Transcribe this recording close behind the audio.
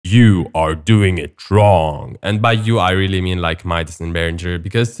you are doing it wrong. And by you, I really mean like Midas and Behringer,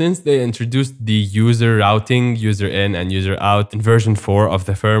 because since they introduced the user routing, user in and user out in version 4 of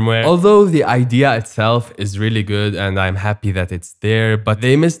the firmware, although the idea itself is really good and I'm happy that it's there, but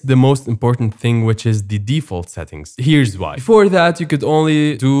they missed the most important thing, which is the default settings. Here's why. Before that, you could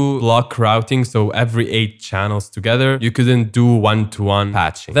only do block routing, so every 8 channels together. You couldn't do one-to-one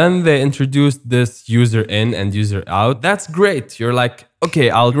patching. Then they introduced this user in and user out. That's great. You're like,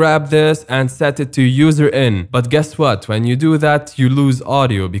 okay, I'll grab this and set it to user in. But guess what? When you do that, you lose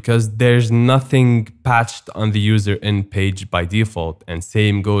audio because there's nothing patched on the user in page by default. And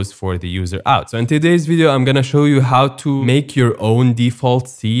same goes for the user out. So in today's video, I'm gonna show you how to make your own default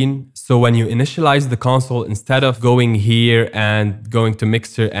scene. So when you initialize the console, instead of going here and going to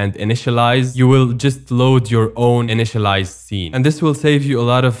mixer and initialize, you will just load your own initialized scene. And this will save you a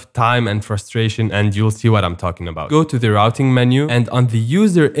lot of time and frustration, and you'll see what I'm talking about. Go to the routing menu, and on the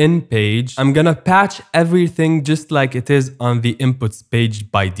user in page, I'm gonna patch everything just like it is on the inputs page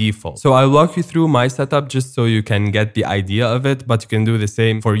by default. So I'll walk you through my setup just so you can get the idea of it, but you can do the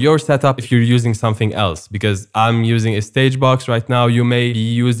same for your setup if you're using something else, because I'm using a stage box right now. You may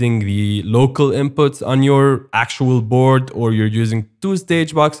be using the local inputs on your actual board, or you're using 2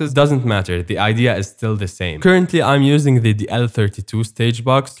 stage boxes. Doesn't matter. The idea is still the same. Currently, I'm using the M32 stage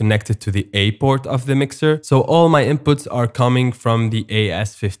box connected to the A port of the mixer. So all my inputs are coming from the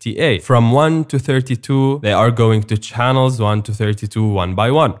AS50A. From 1 to 32, they are going to channels 1 to 32 one by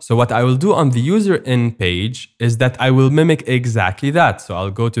one. So what I will do on the user in page is that I will mimic exactly that. So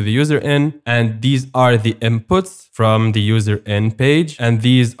I'll go to the user in, and these are the inputs from the user in page, and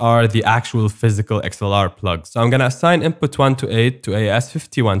these are the actual physical XLR plugs. So I'm gonna assign input 1 to 8 to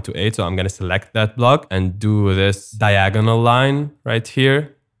AS51 to 8. So I'm gonna select that block and do this diagonal line right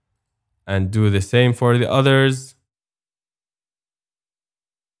here, and do the same for the others.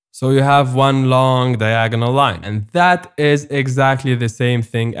 So you have one long diagonal line, and that is exactly the same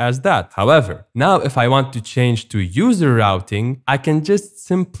thing as that. However, now if I want to change to user routing, I can just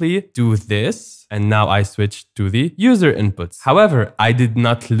simply do this, and now I switch to the user inputs. However, I did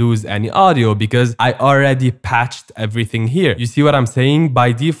not lose any audio because I already patched everything here. You see what I'm saying?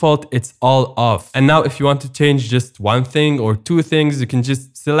 By default, it's all off. And now if you want to change just one thing or 2 things, you can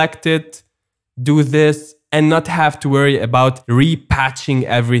just select it, do this, and not have to worry about repatching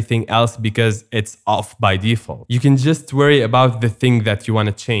everything else because it's off by default. You can just worry about the thing that you want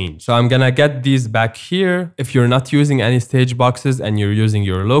to change. So I'm gonna get these back here. If you're not using any stage boxes and you're using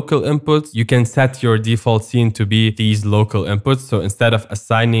your local inputs, you can set your default scene to be these local inputs. So instead of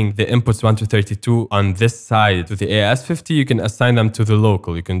assigning the inputs 1 to 32 on this side to the AS50, you can assign them to the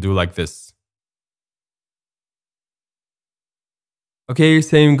local. You can do like this. Okay,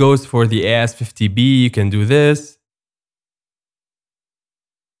 same goes for the AS50B. You can do this.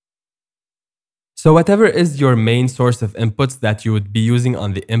 So whatever is your main source of inputs that you would be using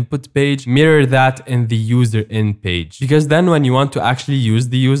on the input page, mirror that in the user in page. Because then when you want to actually use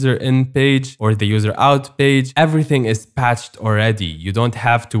the user in page or the user out page, everything is patched already. You don't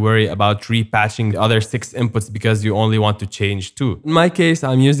have to worry about repatching the other 6 inputs because you only want to change 2. In my case,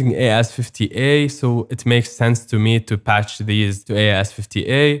 I'm using AS50A, so it makes sense to me to patch these to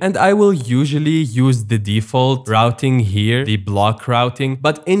AS50A. And I will usually use the default routing here, the block routing.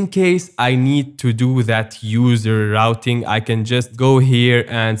 But in case I need to do that user routing, I can just go here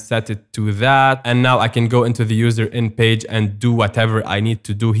and set it to that. And now I can go into the user in page and do whatever I need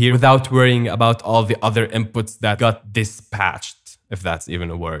to do here without worrying about all the other inputs that got dispatched, if that's even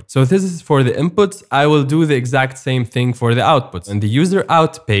a word. So this is for the inputs. I will do the exact same thing for the outputs. On the user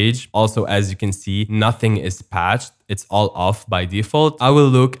out page, also as you can see, nothing is patched. It's all off by default. I will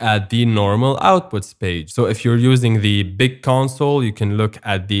look at the normal outputs page. So if you're using the big console, you can look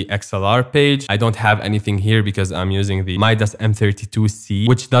at the XLR page. I don't have anything here because I'm using the Midas M32C,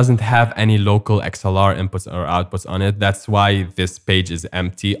 which doesn't have any local XLR inputs or outputs on it. That's why this page is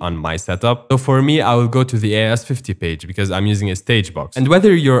empty on my setup. So for me, I will go to the AS50 page because I'm using a stage box. And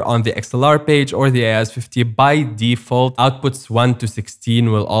whether you're on the XLR page or the AS50, by default, outputs 1 to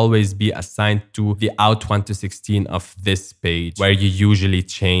 16 will always be assigned to the out 1 to 16 of this page where you usually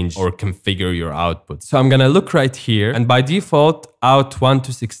change or configure your output. So I'm gonna look right here, and by default, out 1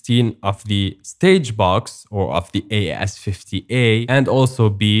 to 16 of the stage box or of the AS50A and also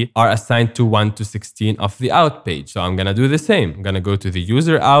B are assigned to 1 to 16 of the out page. So I'm gonna do the same. I'm gonna go to the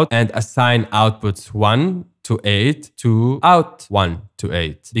user out and assign outputs 1 to 8 to out 1 to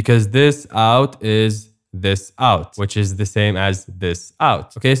 8 because this out is this out, which is the same as this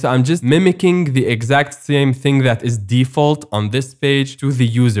out. Okay, so I'm just mimicking the exact same thing that is default on this page to the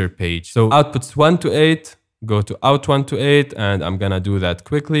user page. So outputs 1 to 8 go to out 1 to 8, and I'm gonna do that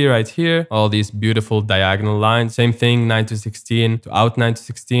quickly right here. All these beautiful diagonal lines. Same thing, 9 to 16 to out 9 to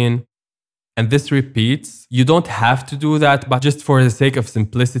 16. And this repeats. You don't have to do that, but just for the sake of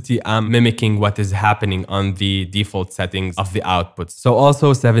simplicity, I'm mimicking what is happening on the default settings of the outputs. So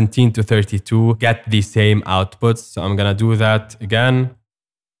also 17 to 32 get the same outputs. So I'm gonna do that again.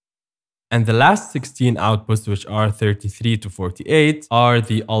 And the last 16 outputs, which are 33 to 48, are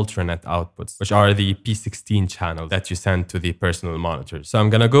the alternate outputs, which are the P16 channels that you send to the personal monitors. So I'm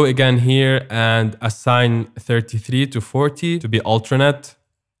gonna go again here and assign 33 to 40 to be alternate,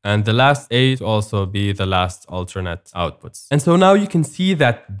 and the last 8 to also be the last alternate outputs. And so now you can see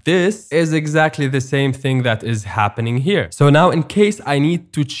that this is exactly the same thing that is happening here. So now in case I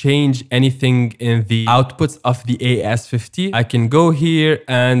need to change anything in the outputs of the AS50, I can go here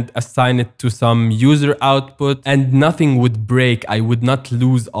and assign it to some user output and nothing would break. I would not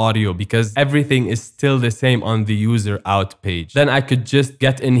lose audio because everything is still the same on the user out page. Then I could just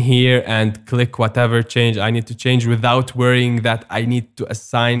get in here and click whatever change I need to change without worrying that I need to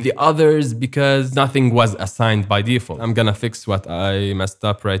assign the others because nothing was assigned by default. I'm gonna fix what I messed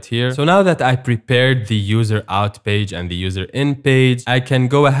up right here. So now that I prepared the user out page and the user in page, I can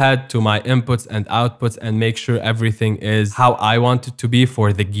go ahead to my inputs and outputs and make sure everything is how I want it to be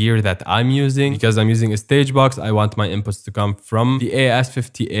for the gear that I'm using. Because I'm using a stage box, I want my inputs to come from the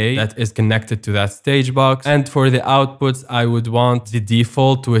AS50A that is connected to that stage box. And for the outputs, I would want the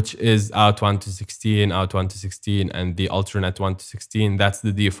default, which is out 1 to 16, out 1 to 16, and the alternate 1 to 16. That's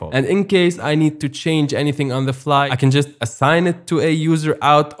the default. And in case I need to change anything on the fly, I can just assign it to a user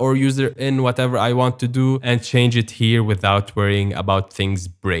out or user in, whatever I want to do, and change it here without worrying about things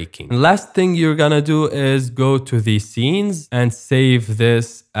breaking. And last thing you're gonna do is go to the scenes and save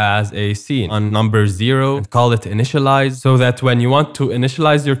this as a scene on number 0 and call it initialize, so that when you want to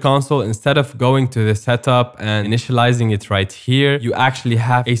initialize your console, instead of going to the setup and initializing it right here, you actually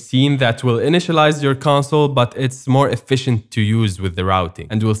have a scene that will initialize your console, but it's more efficient to use with the routing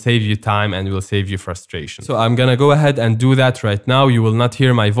and will save you time and will save you frustration. So I'm gonna go ahead and do that right now. You will not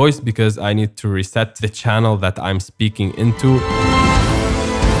hear my voice because I need to reset the channel that I'm speaking into.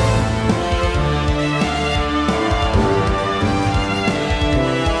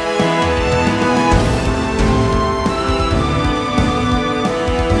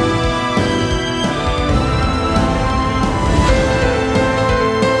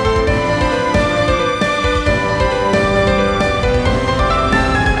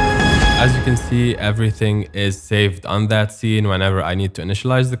 As you can see, everything is saved on that scene. Whenever I need to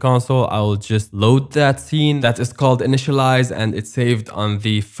initialize the console, I will just load that scene that is called initialize, and it's saved on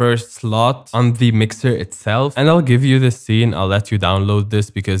the first slot on the mixer itself. And I'll give you this scene. I'll let you download this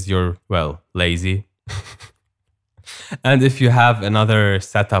because you're, well, lazy. And if you have another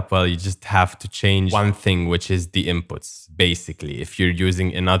setup, well, you just have to change one thing, which is the inputs, basically, if you're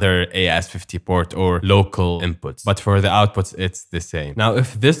using another AS50 port or local inputs. But for the outputs, it's the same. Now,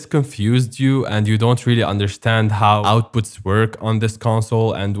 if this confused you and you don't really understand how outputs work on this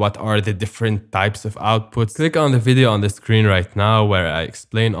console and what are the different types of outputs, click on the video on the screen right now where I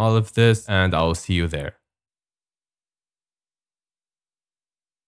explain all of this, and I'll see you there.